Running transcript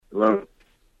Hello?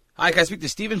 Hi, can I speak to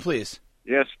Steven, please?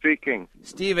 Yes, speaking.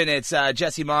 Steven, it's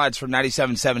Jesse Mods from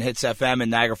 97.7 Hits FM in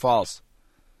Niagara Falls.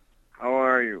 How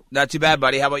are you? Not too bad,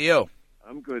 buddy. How about you?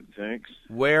 I'm good, thanks.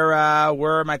 Where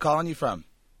am I calling you from?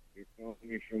 You're calling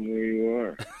me from where you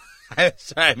are.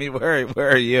 Sorry, I mean, where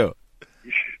are you?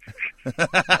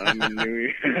 I'm in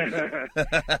New York.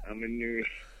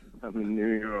 I'm in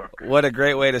New York. What a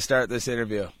great way to start this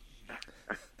interview.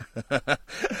 All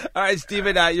right,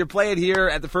 Steven, you're playing here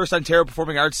at the First Ontario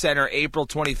Performing Arts Centre, April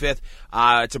 25th.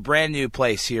 It's a brand new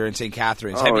place here in St.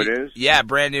 Catharines. Oh, it is? Yeah,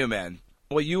 brand new, man.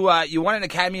 Well, you won an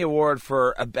Academy Award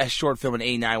for a Best Short Film in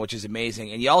 '89, which is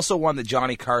amazing, and you also won the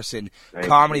Johnny Carson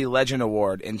Comedy Legend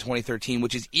Award in 2013,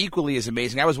 which is equally as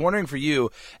amazing. I was wondering for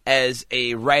you, as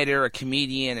a writer, a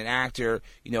comedian, an actor,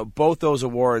 both those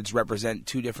awards represent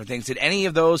two different things. Did any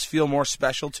of those feel more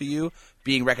special to you,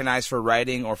 being recognized for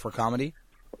writing or for comedy?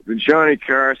 The Johnny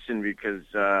Carson, because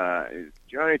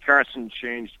Johnny Carson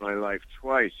changed my life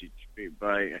twice.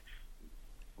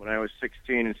 When I was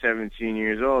 16 and 17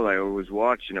 years old, I was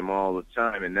watching him all the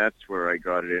time, and that's where I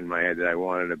got it in my head that I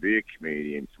wanted to be a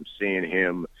comedian, from seeing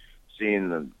him, seeing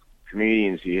the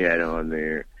comedians he had on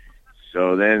there.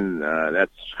 So then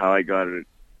that's how I got it,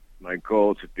 my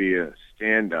goal to be a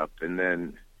stand-up, and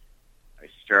then I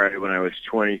started when I was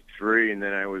 23, and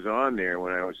then I was on there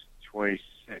when I was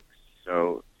 26.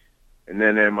 So, and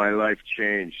then my life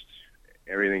changed.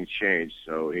 Everything changed.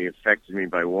 So he affected me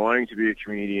by wanting to be a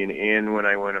comedian and when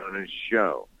I went on his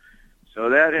show. So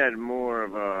that had more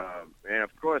of a... And, of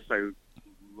course, I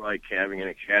like having an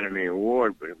Academy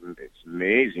Award, but it's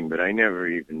amazing. But I never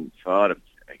even thought of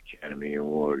Academy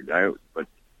Award. But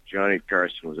Johnny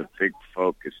Carson was a big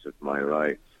focus of my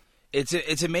life.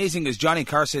 It's amazing because Johnny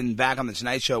Carson, back on the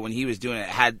Tonight Show when he was doing it,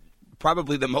 had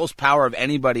probably the most power of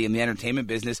anybody in the entertainment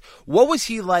business. What was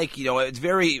he like? It's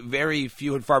very, very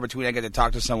few and far between I get to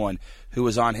talk to someone who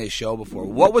was on his show before.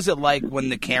 What was it like when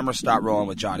the camera stopped rolling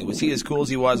with Johnny? Was he as cool as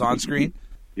he was on screen?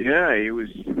 Yeah, he was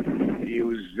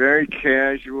very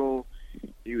casual.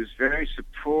 He was very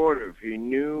supportive. He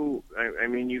knew, I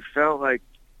mean, you felt like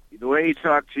the way he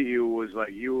talked to you was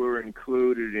like you were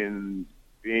included in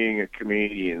being a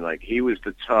comedian. Like he was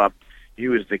the top. He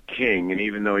was the king, and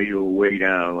even though you were way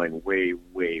down, like way,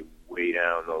 way, way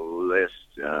down the list,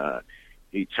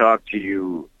 he talked to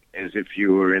you as if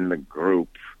you were in the group.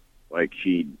 Like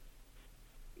he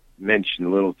mentioned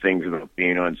little things about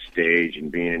being on stage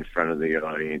and being in front of the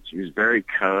audience. He was very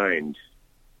kind,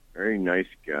 very nice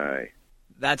guy.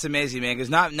 That's amazing, man, because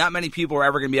not many people are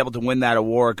ever going to be able to win that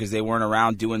award because they weren't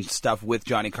around doing stuff with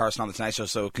Johnny Carson on the Tonight Show.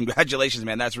 So congratulations,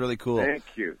 man. That's really cool. Thank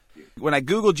you. When I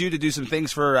Googled you to do some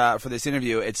things for this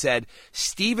interview, it said,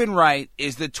 Steven Wright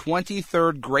is the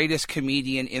 23rd greatest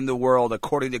comedian in the world,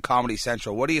 according to Comedy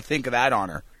Central. What do you think of that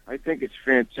honor? I think it's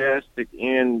fantastic,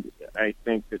 and I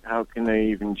think that how can they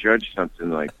even judge something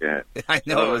like that? I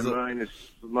know.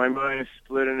 My mind is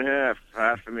split in half.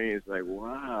 Half of me is like,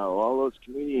 wow, all those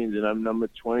comedians, and I'm number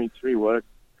 23. What a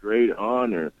great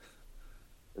honor.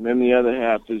 And then the other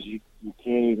half is you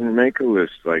can't even make a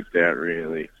list like that,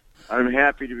 really. I'm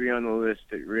happy to be on the list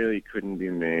that really couldn't be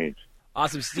made.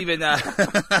 Awesome, Steven.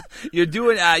 You've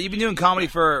been doing comedy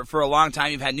for a long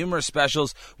time. You've had numerous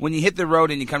specials. When you hit the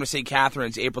road and you come to St.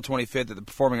 Catharines, April 25th at the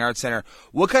Performing Arts Center,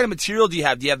 what kind of material do you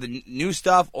have? Do you have the new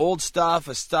stuff, old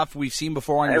stuff, stuff we've seen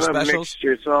before on your specials? A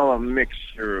mixture. It's all a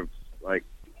mixture of like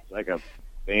a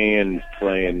band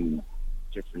playing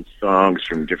different songs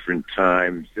from different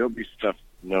times. There'll be stuff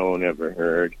no one ever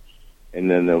heard, and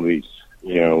then there'll be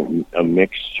a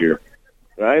mixture.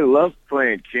 But I love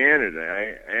playing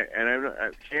Canada.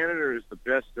 Canada is the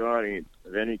best audience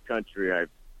of any country I've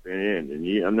been in.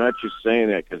 And I'm not just saying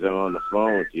that because I'm on the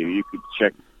phone with you. You could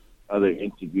check other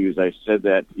interviews. I said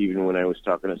that even when I was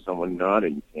talking to someone not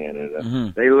in Canada. Mm-hmm.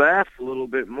 They laugh a little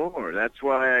bit more. That's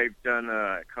why I've done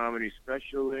a comedy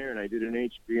special there, and I did an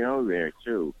HBO there,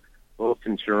 too, both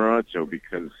in Toronto,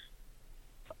 because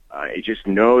I just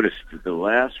noticed that the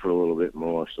laughs were a little bit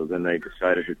more, so then I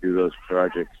decided to do those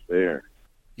projects there.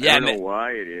 Yeah, I don't know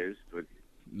why it is, but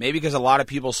maybe because a lot of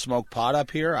people smoke pot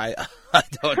up here. I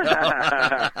don't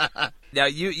know. Now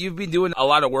you've been doing a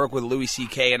lot of work with Louis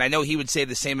C.K., and I know he would say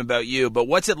the same about you. But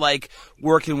what's it like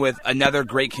working with another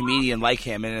great comedian like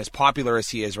him, and as popular as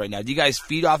he is right now? Do you guys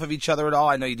feed off of each other at all?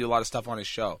 I know you do a lot of stuff on his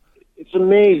show. It's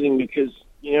amazing because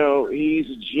he's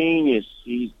a genius.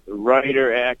 He's the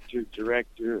writer, actor,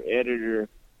 director, editor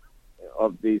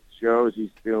of these shows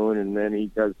he's doing, and then he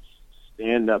does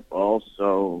stand-up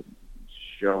also,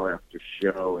 show after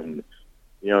show, and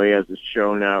he has a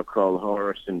show now called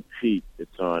Horace and Pete.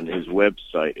 It's on his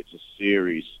website. It's a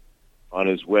series on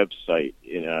his website.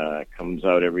 It comes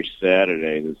out every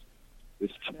Saturday.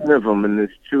 There's 10 of them, and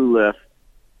there's 2 left.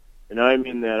 And I'm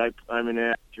in that. I'm an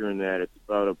actor in that. It's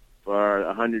about a bar,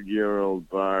 a 100-year-old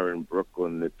bar in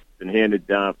Brooklyn that's been handed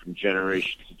down from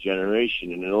generation to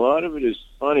generation. And a lot of it is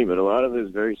funny, but a lot of it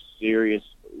is very serious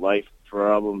life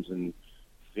problems and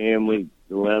family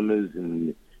dilemmas.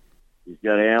 And he's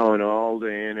got Alan Alda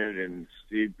in it, and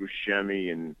Steve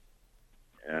Buscemi, and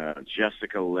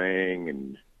Jessica Lange,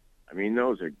 and I mean,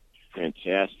 those are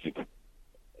fantastic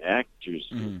actors.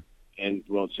 Mm-hmm. And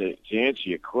well, to answer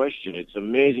your question, it's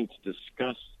amazing to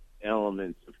discuss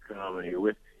elements of comedy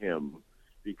with him,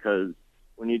 because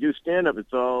when you do stand-up,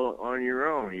 it's all on your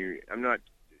own. I'm not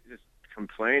just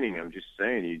complaining. I'm just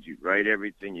saying you write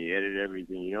everything, you edit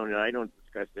everything. I don't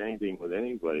discuss anything with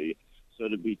anybody. So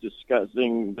to be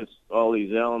discussing all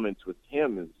these elements with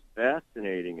him is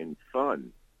fascinating and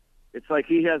fun. It's like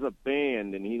he has a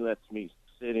band, and he lets me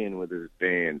sit in with his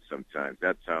band sometimes.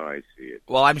 That's how I see it.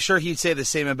 Well, I'm sure he'd say the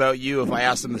same about you if I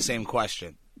asked him the same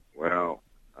question. Well,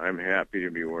 I'm happy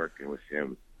to be working with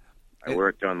him. I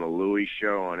worked on the Louis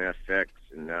show on FX,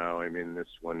 and now I'm in this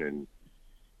one, and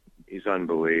he's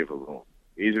unbelievable.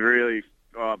 He's really,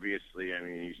 obviously, I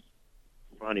mean, he's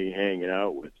funny hanging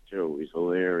out with, too. He's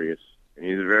hilarious. And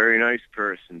he's a very nice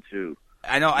person, too.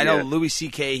 I know Louis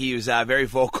C.K., he was very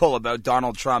vocal about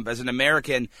Donald Trump. As an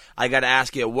American, I got to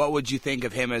ask you, what would you think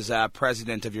of him as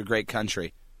president of your great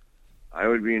country? I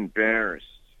would be embarrassed.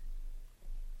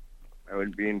 I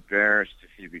would be embarrassed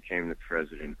if he became the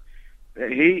president.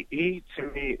 He to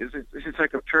me, this is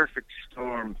like a perfect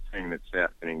storm thing that's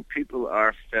happening. People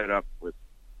are fed up with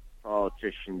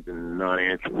politicians and not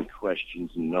answering questions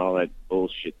and all that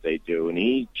bullshit they do. And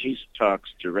he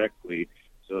talks directly,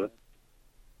 so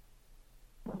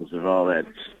because of all that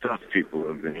stuff people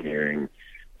have been hearing.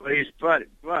 But he's like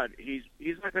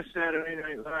a Saturday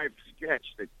Night Live sketch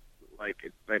that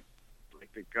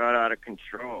got out of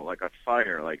control, like a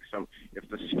fire. If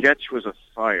the sketch was a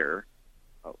fire,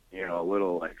 a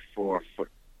little like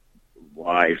 4-foot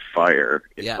wide fire,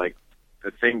 it's like the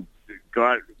thing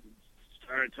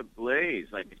started to blaze.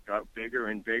 Like it got bigger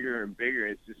and bigger and bigger.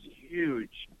 It's this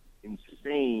huge,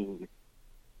 insane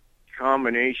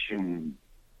combination.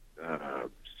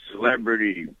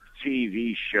 Celebrity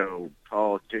TV show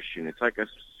politician. It's like a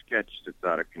sketch that's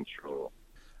out of control.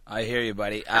 I hear you,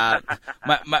 buddy.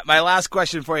 My last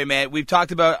question for you, man. We've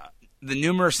talked about the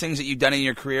numerous things that you've done in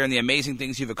your career and the amazing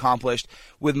things you've accomplished.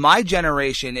 With my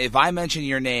generation, if I mention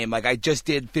your name, like I just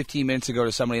did 15 minutes ago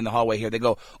to somebody in the hallway here, they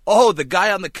go, "Oh, the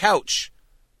guy on the couch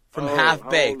from Half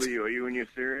Baked." How old are you? Are you in your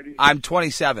 30s? I'm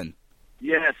 27.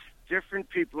 Yes, different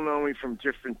people know me from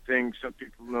different things. Some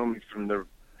people know me from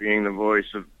being the voice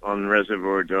on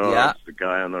Reservoir Dogs, the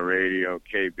guy on the radio,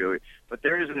 K. Billy. But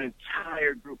there is an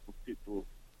entire group of people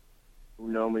who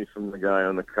know me from the guy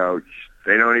on the couch.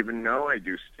 They don't even know I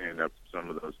do stand-up, some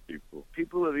of those people.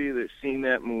 People have either seen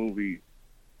that movie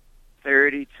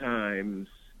 30 times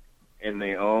and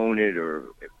they own it, or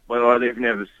they've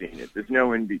never seen it. There's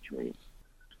no in-between.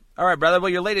 All right, brother. Well,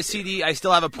 your latest CD, I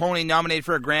Still Have a Pony, nominated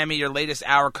for a Grammy. Your latest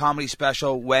hour comedy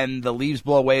special, When the Leaves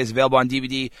Blow Away, is available on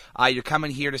DVD. You're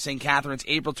coming here to St. Catharines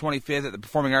April 25th at the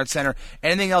Performing Arts Center.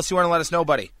 Anything else you want to let us know,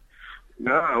 buddy?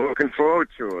 No, I'm looking forward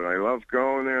to it. I love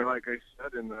going there, like I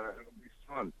said, and it'll be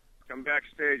fun. Come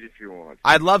backstage if you want.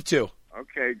 I'd love to.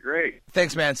 Okay, great.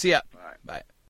 Thanks, man. See ya. Bye. Bye.